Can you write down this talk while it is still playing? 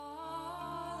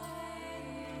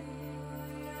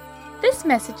This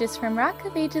message is from Rock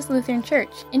of Ages Lutheran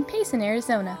Church in Payson,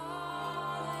 Arizona.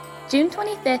 June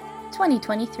 25th,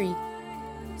 2023.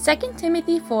 2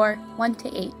 Timothy 4,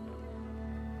 1-8. You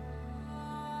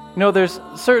know, there's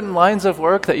certain lines of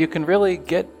work that you can really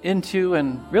get into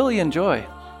and really enjoy.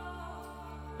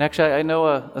 And actually, I know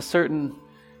a certain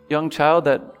young child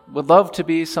that would love to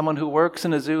be someone who works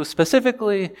in a zoo,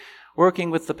 specifically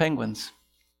working with the penguins.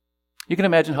 You can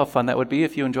imagine how fun that would be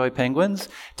if you enjoy penguins,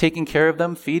 taking care of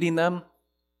them, feeding them,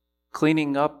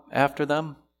 cleaning up after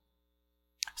them.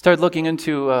 Started looking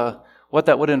into what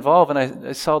that would involve, and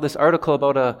I saw this article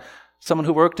about someone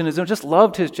who worked in a zoo, just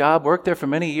loved his job, worked there for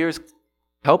many years,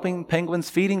 helping penguins,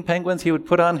 feeding penguins. He would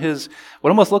put on what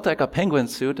almost looked like a penguin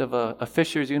suit of a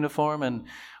fisher's uniform and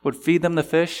would feed them the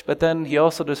fish. But then he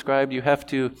also described you have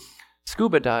to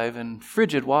scuba dive in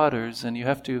frigid waters, and you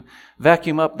have to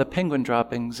vacuum up the penguin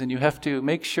droppings, and you have to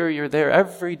make sure you're there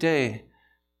every day.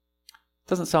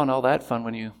 Doesn't sound all that fun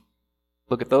when you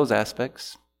look at those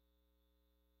aspects.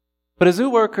 But a zoo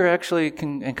worker actually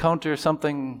can encounter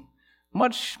something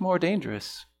much more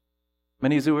dangerous.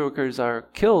 Many zoo workers are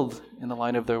killed in the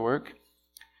line of their work.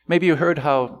 Maybe you heard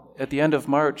how at the end of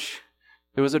March,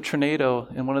 there was a tornado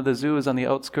in one of the zoos on the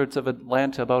outskirts of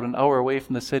Atlanta, about an hour away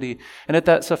from the city. And at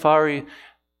that safari,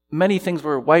 many things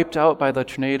were wiped out by the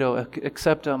tornado,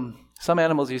 except some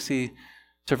animals you see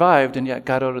survived and yet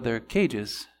got out of their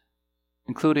cages,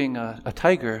 including a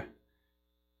tiger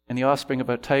and the offspring of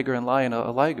a tiger and lion,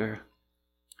 a liger.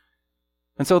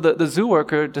 And so the zoo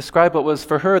worker described what was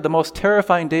for her the most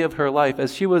terrifying day of her life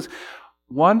as she was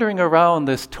wandering around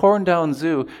this torn down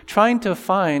zoo trying to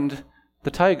find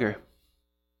the tiger,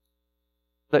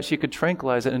 that she could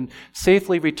tranquilize it and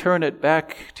safely return it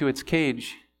back to its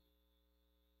cage.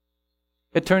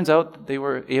 It turns out that they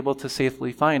were able to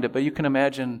safely find it, but you can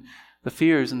imagine the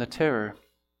fears and the terror.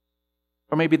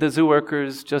 Or maybe the zoo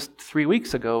workers just 3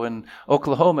 weeks ago in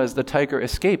Oklahoma as the tiger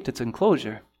escaped its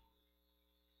enclosure.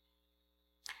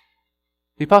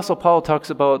 The Apostle Paul talks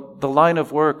about the line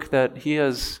of work that he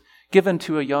has given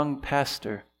to a young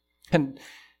pastor. And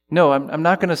no, I'm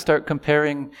not going to start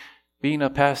comparing being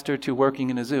a pastor to working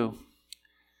in a zoo.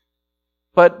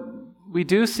 But we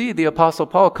do see the Apostle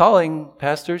Paul calling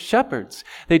pastors shepherds.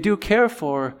 They do care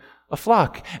for a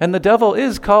flock. And the devil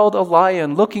is called a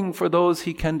lion, looking for those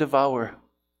he can devour.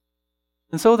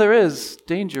 And so there is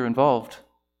danger involved.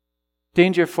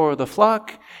 Danger for the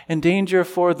flock and danger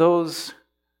for those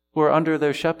who are under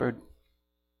their shepherd.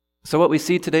 So what we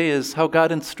see today is how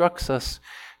God instructs us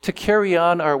to carry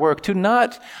on our work, to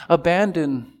not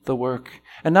abandon the work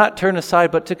and not turn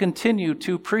aside, but to continue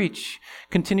to preach,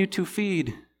 continue to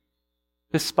feed,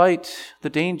 despite the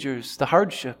dangers, the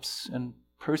hardships, and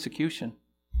persecution.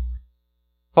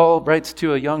 Paul writes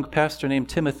to a young pastor named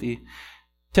Timothy.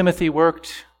 Timothy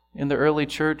worked in the early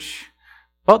church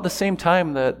about the same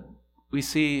time that we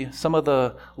see some of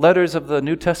the letters of the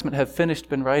New Testament have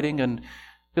been writing, and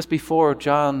just before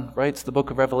John writes the book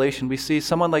of Revelation, we see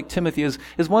someone like Timothy is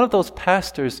one of those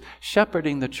pastors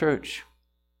shepherding the church.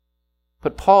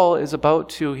 But Paul is about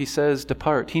to, he says,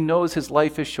 depart. He knows his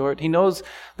life is short. He knows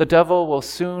the devil will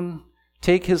soon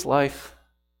take his life.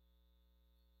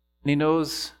 And he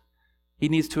knows he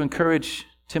needs to encourage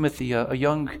Timothy, a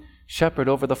young shepherd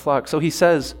over the flock. So he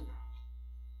says,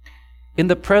 in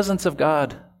the presence of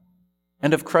God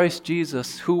and of Christ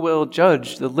Jesus, who will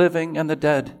judge the living and the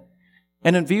dead,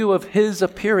 and in view of his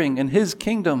appearing in his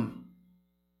kingdom,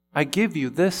 I give you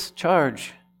this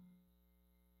charge.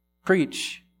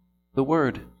 Preach the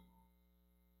word.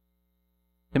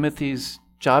 Timothy's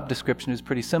job description is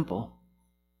pretty simple.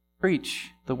 Preach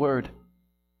the word.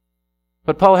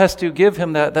 But Paul has to give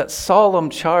him that solemn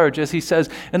charge as he says,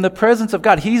 in the presence of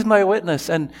God, he's my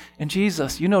witness. And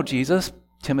Jesus, you know Jesus,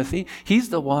 Timothy, he's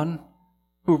the one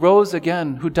who rose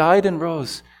again, who died and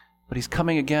rose. But he's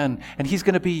coming again, and he's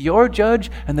going to be your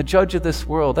judge and the judge of this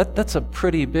world. That's a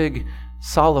pretty big,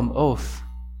 solemn oath.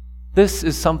 This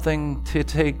is something to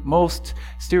take most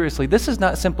seriously. This is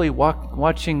not simply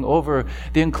watching over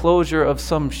the enclosure of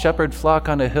some shepherd flock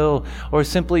on a hill, or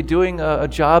simply doing a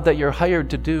job that you're hired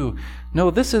to do.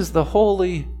 No, this is the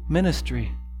holy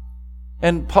ministry.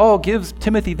 And Paul gives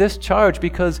Timothy this charge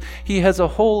because he has a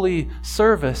holy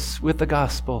service with the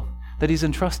gospel that he's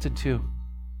entrusted to.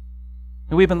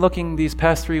 And we've been looking these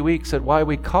past 3 weeks at why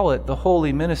we call it the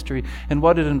holy ministry and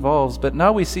what it involves. But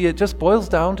now we see it just boils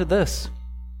down to this.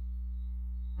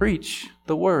 Preach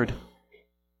the word.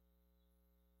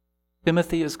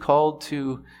 Timothy is called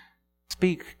to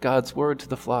speak God's word to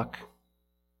the flock.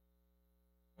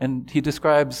 And he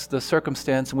describes the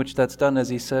circumstance in which that's done as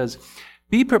he says,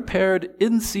 be prepared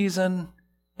in season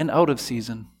and out of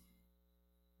season.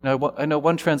 Now, I know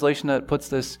one translation that puts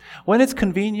this, when it's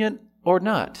convenient or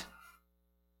not.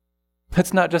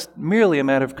 It's not just merely a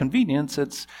matter of convenience.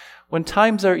 It's when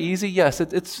times are easy. Yes,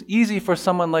 it's easy for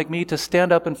someone like me to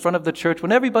stand up in front of the church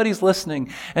when everybody's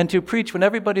listening and to preach when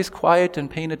everybody's quiet and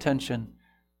paying attention.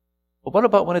 But what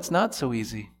about when it's not so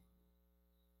easy?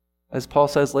 As Paul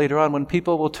says later on, when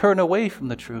people will turn away from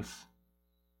the truth.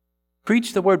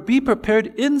 Preach the word. Be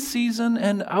prepared in season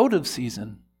and out of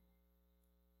season.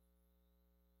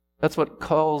 That's what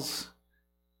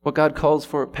God calls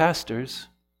for pastors.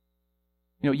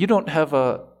 You don't have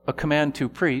a command to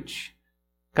preach.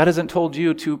 God hasn't told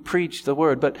you to preach the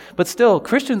word, but still,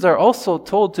 Christians are also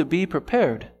told to be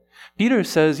prepared. Peter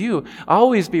says, you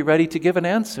always be ready to give an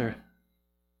answer.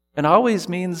 And always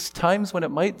means times when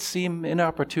it might seem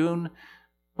inopportune,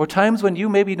 or times when you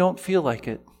maybe don't feel like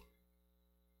it.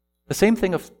 The same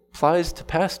thing applies to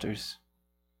pastors.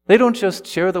 They don't just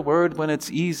share the word when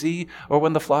it's easy or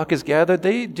when the flock is gathered.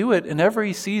 They do it in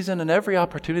every season and every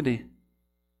opportunity.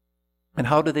 And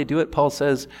how do they do it? Paul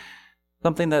says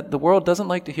something that the world doesn't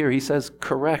like to hear. He says,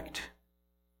 correct,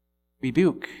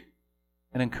 rebuke,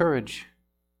 and encourage.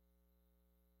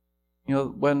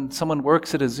 When someone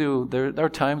works at a zoo, there are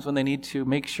times when they need to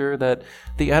make sure that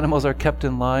the animals are kept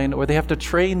in line, or they have to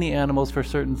train the animals for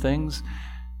certain things.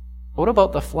 What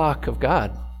about the flock of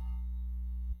God?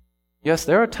 Yes,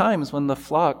 there are times when the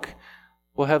flock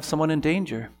will have someone in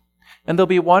danger, and they'll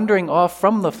be wandering off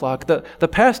from the flock. The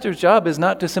pastor's job is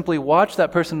not to simply watch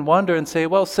that person wander and say,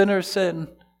 well, sinners sin,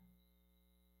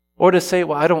 or to say,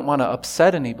 well, I don't want to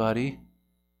upset anybody.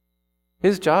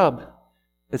 His job,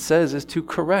 it says, is to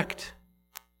correct.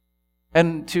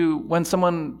 And to, when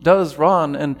someone does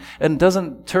wrong and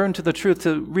doesn't turn to the truth,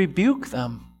 to rebuke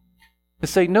them. To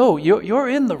say, no, you're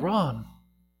in the wrong.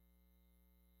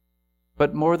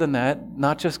 But more than that,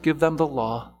 not just give them the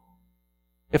law.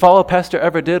 If all a pastor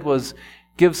ever did was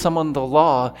give someone the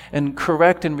law and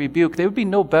correct and rebuke, they would be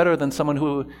no better than someone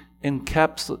who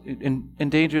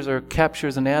endangers or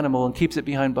captures an animal and keeps it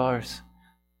behind bars.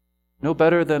 No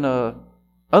better than a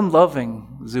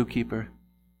unloving zookeeper.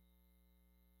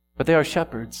 But they are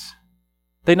shepherds.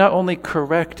 They not only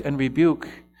correct and rebuke,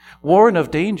 warn of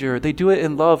danger, they do it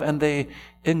in love and they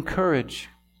encourage.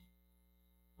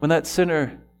 When that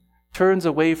sinner turns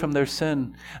away from their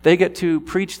sin, they get to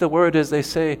preach the word as they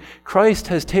say, Christ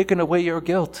has taken away your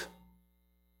guilt.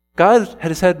 God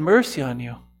has had mercy on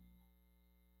you.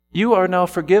 You are now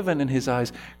forgiven in His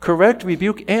eyes. Correct,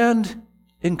 rebuke, and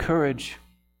encourage.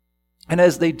 And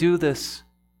as they do this,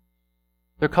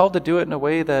 they're called to do it in a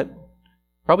way that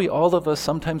probably all of us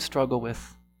sometimes struggle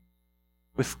with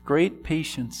great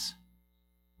patience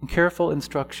and careful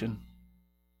instruction.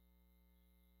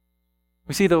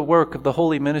 We see the work of the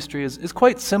holy ministry is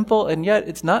quite simple, and yet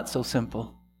it's not so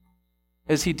simple.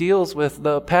 As he deals with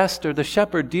the pastor, the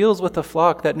shepherd deals with a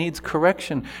flock that needs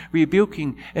correction,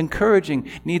 rebuking, encouraging,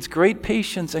 needs great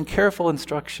patience and careful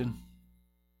instruction.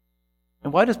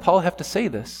 And why does Paul have to say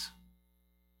this?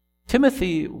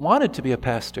 Timothy wanted to be a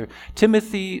pastor.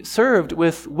 Timothy served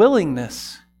with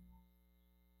willingness.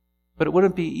 But it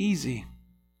wouldn't be easy.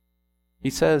 He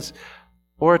says,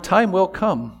 "For a time will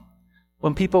come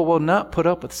when people will not put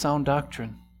up with sound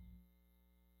doctrine."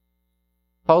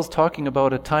 Paul's talking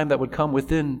about a time that would come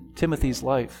within Timothy's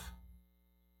life.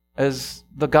 As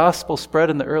the gospel spread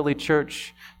in the early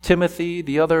church, Timothy,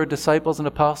 the other disciples and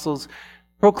apostles,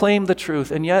 proclaimed the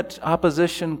truth, and yet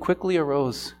opposition quickly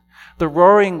arose. The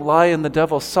roaring lion, the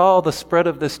devil, saw the spread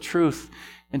of this truth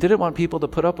and didn't want people to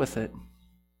put up with it.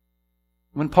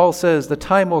 When Paul says the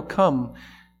time will come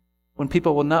when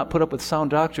people will not put up with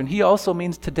sound doctrine, he also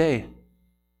means today.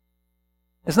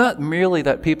 It's not merely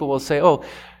that people will say, "Oh,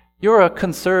 you're a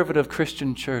conservative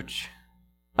Christian church.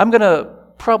 I'm going to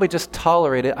probably just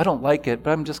tolerate it. I don't like it,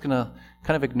 but I'm just going to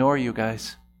kind of ignore you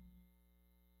guys."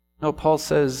 No, Paul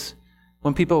says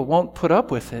when people won't put up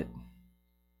with it.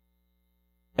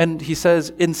 And he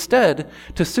says, instead,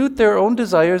 to suit their own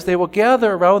desires, they will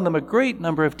gather around them a great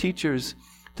number of teachers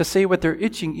to say what their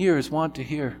itching ears want to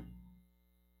hear.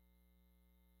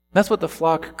 That's what the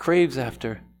flock craves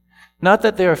after. Not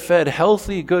that they are fed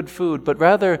healthy, good food, but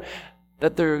rather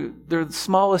that their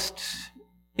smallest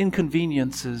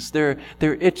inconveniences, their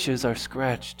itches are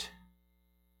scratched.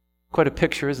 Quite a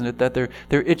picture, isn't it? That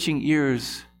their itching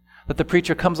ears, that the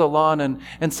preacher comes along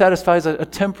and satisfies a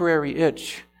temporary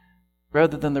itch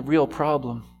rather than the real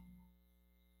problem.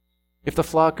 If the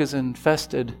flock is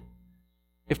infested,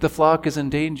 if the flock is in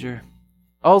danger,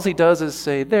 all he does is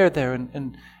say, there,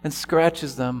 and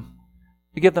scratches them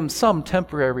to give them some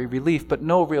temporary relief, but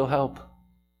no real help.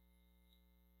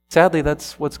 Sadly,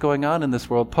 that's what's going on in this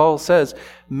world. Paul says,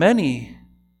 many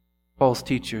false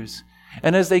teachers.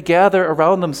 And as they gather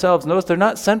around themselves, notice they're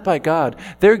not sent by God.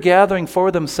 They're gathering for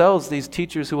themselves these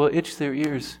teachers who will itch their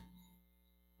ears.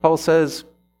 Paul says,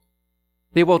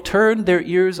 they will turn their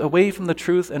ears away from the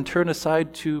truth and turn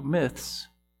aside to myths.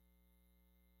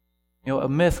 A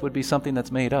myth would be something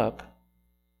that's made up.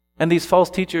 And these false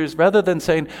teachers, rather than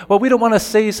saying, well, we don't want to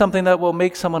say something that will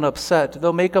make someone upset,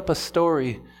 they'll make up a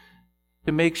story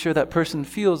to make sure that person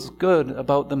feels good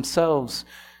about themselves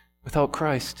without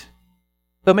Christ.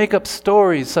 They'll make up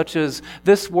stories such as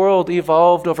this world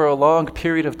evolved over a long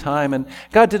period of time and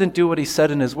God didn't do what he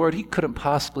said in his word. He couldn't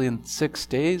possibly in 6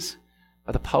 days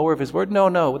by the power of his word.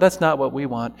 No, that's not what we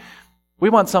want.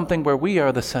 We want something where we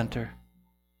are the center.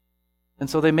 And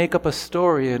so they make up a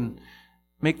story and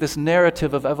make this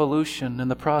narrative of evolution in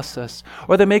the process.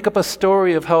 Or they make up a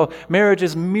story of how marriage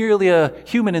is merely a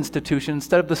human institution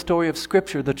instead of the story of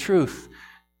Scripture, the truth,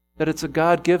 that it's a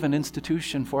God-given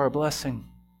institution for our blessing.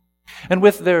 And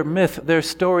with their myth, their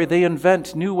story, they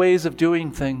invent new ways of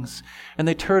doing things, and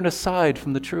they turn aside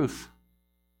from the truth.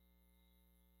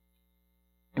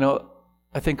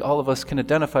 I think all of us can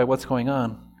identify what's going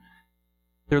on.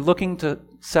 They're looking to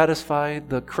satisfy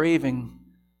the craving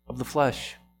of the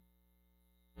flesh.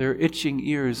 Their itching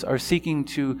ears are seeking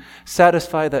to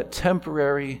satisfy that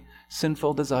temporary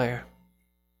sinful desire.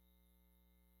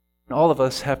 And all of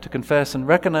us have to confess and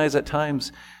recognize at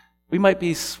times we might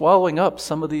be swallowing up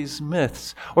some of these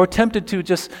myths or tempted to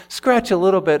just scratch a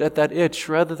little bit at that itch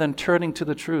rather than turning to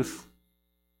the truth.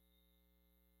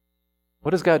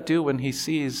 What does God do when he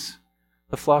sees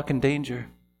the flock in danger?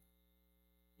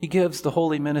 He gives the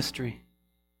holy ministry.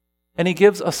 And he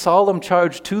gives a solemn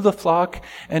charge to the flock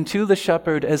and to the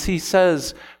shepherd as he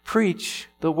says, preach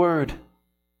the word.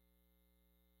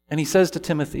 And he says to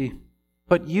Timothy,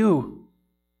 but you,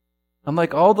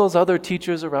 unlike all those other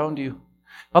teachers around you,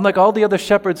 unlike all the other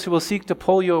shepherds who will seek to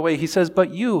pull you away, he says,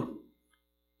 but you,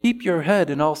 keep your head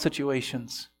in all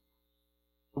situations.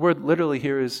 The word literally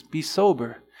here is be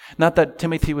sober. Not that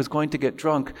Timothy was going to get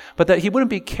drunk, but that he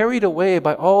wouldn't be carried away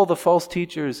by all the false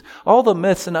teachers, all the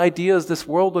myths and ideas this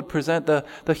world would present, the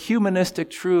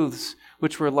humanistic truths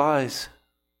which were lies.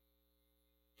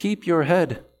 Keep your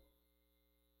head.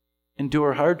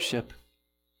 Endure hardship.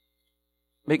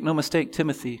 Make no mistake,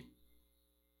 Timothy.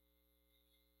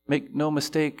 Make no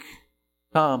mistake,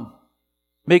 Tom.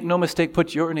 Make no mistake,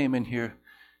 put your name in here.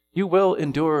 You will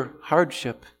endure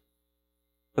hardship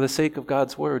for the sake of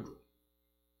God's word.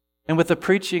 And with the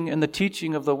preaching and the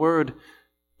teaching of the word,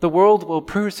 the world will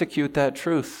persecute that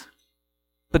truth.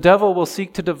 The devil will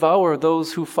seek to devour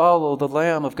those who follow the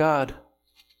Lamb of God,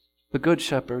 the Good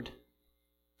Shepherd.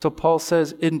 So Paul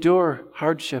says, endure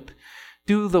hardship.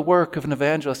 Do the work of an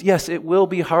evangelist. Yes, it will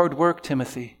be hard work,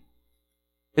 Timothy.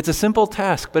 It's a simple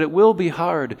task, but it will be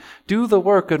hard. Do the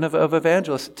work of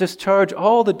evangelist. Discharge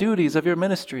all the duties of your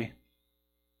ministry.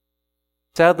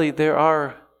 Sadly, there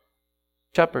are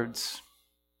shepherds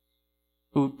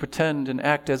who pretend and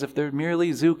act as if they're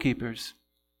merely zookeepers,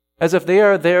 as if they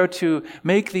are there to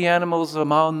make the animals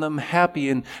among them happy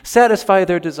and satisfy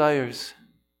their desires.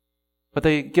 But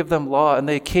they give them law and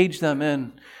they cage them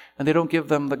in, and they don't give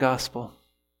them the gospel.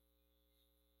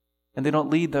 And they don't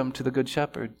lead them to the Good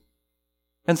Shepherd.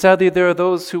 And sadly, there are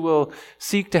those who will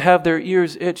seek to have their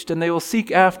ears itched, and they will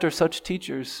seek after such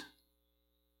teachers.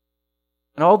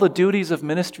 And all the duties of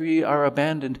ministry are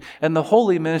abandoned, and the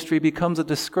holy ministry becomes a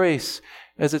disgrace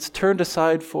as it's turned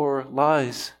aside for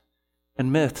lies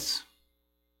and myths.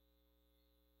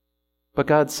 But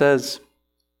God says,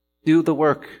 do the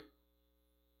work,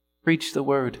 preach the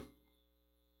word.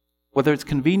 Whether it's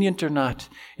convenient or not,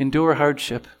 endure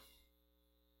hardship.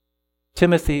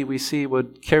 Timothy, we see,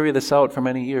 would carry this out for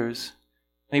many years,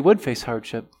 and he would face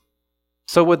hardship.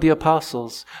 So would the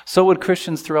apostles. So would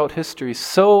Christians throughout history.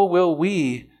 So will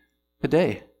we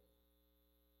today.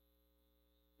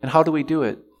 And how do we do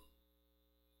it?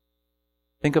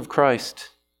 Think of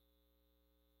Christ.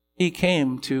 He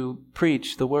came to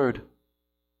preach the word.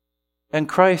 And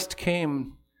Christ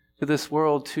came to this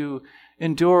world to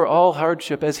endure all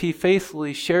hardship as he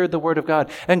faithfully shared the word of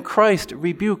God. And Christ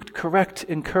rebuked,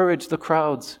 encouraged the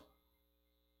crowds.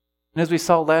 And as we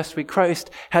saw last week, Christ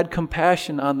had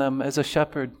compassion on them as a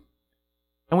shepherd.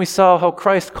 And we saw how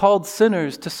Christ called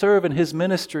sinners to serve in his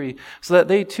ministry so that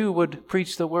they too would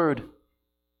preach the word.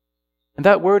 And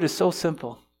that word is so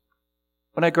simple.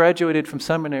 When I graduated from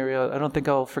seminary, I don't think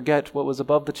I'll forget what was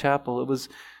above the chapel. It was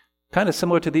kind of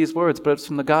similar to these words, but it's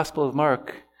from the Gospel of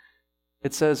Mark.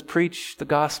 It says, preach the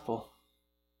gospel.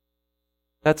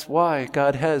 That's why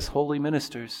God has holy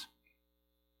ministers.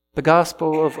 The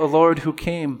gospel of a Lord who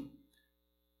came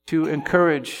to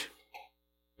encourage,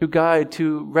 to guide,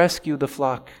 to rescue the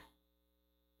flock,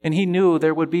 And he knew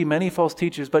there would be many false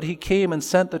teachers, but he came and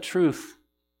sent the truth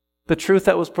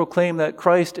that was proclaimed, that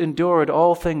Christ endured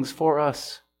all things for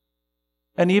us.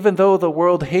 And even though the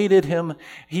world hated him,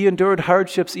 he endured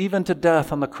hardships even to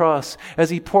death on the cross as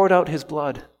he poured out his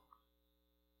blood.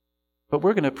 But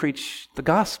we're going to preach the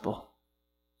gospel.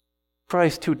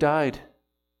 Christ, who died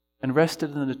and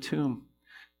rested in the tomb,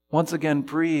 once again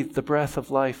breathed the breath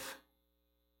of life.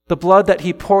 The blood that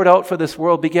he poured out for this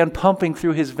world began pumping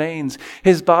through his veins,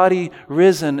 his body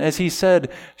risen as he said,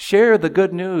 "Share the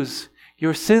good news.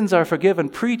 Your sins are forgiven.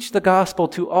 Preach the gospel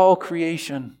to all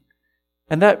creation."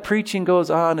 And that preaching goes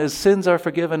on as sins are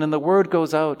forgiven and the word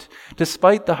goes out,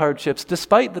 despite the hardships,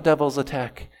 despite the devil's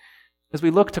attack, as we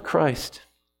look to Christ.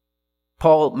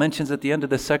 Paul mentions at the end of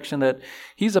this section that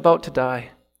he's about to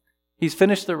die. He's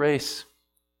finished the race,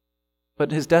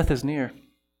 but his death is near.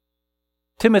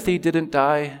 Timothy didn't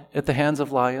die at the hands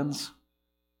of lions,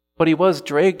 but he was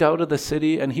dragged out of the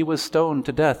city and he was stoned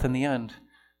to death in the end.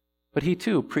 But he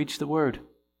too preached the word.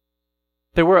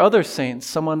 There were other saints,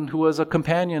 someone who was a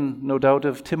companion, no doubt,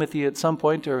 of Timothy at some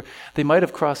point, or they might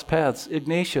have crossed paths.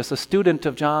 Ignatius, a student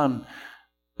of John,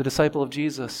 the disciple of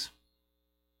Jesus.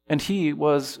 And he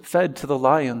was fed to the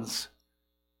lions,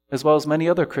 as well as many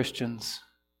other Christians.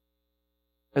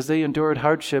 As they endured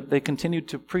hardship, they continued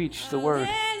to preach the word.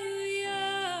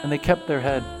 And they kept their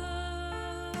head.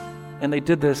 And they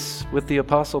did this with the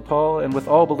Apostle Paul and with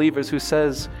all believers, who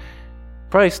says,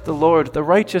 Christ the Lord, the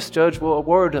righteous judge, will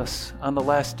award us on the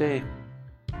last day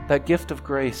that gift of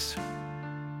grace.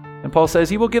 And Paul says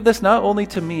he will give this not only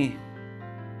to me,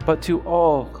 but to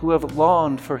all who have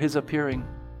longed for his appearing.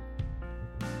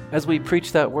 As we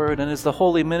preach that word and as the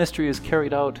holy ministry is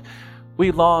carried out,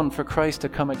 we long for Christ to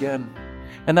come again.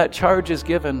 And that charge is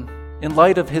given in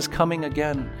light of his coming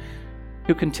again,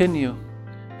 to continue,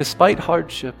 despite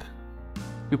hardship,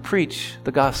 to preach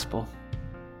the gospel.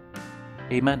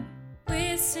 Amen.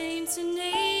 Where saints and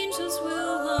angels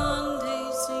will one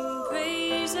day sing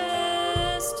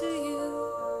praises to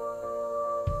you.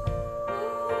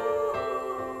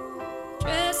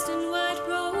 Dressed in white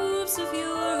robes of your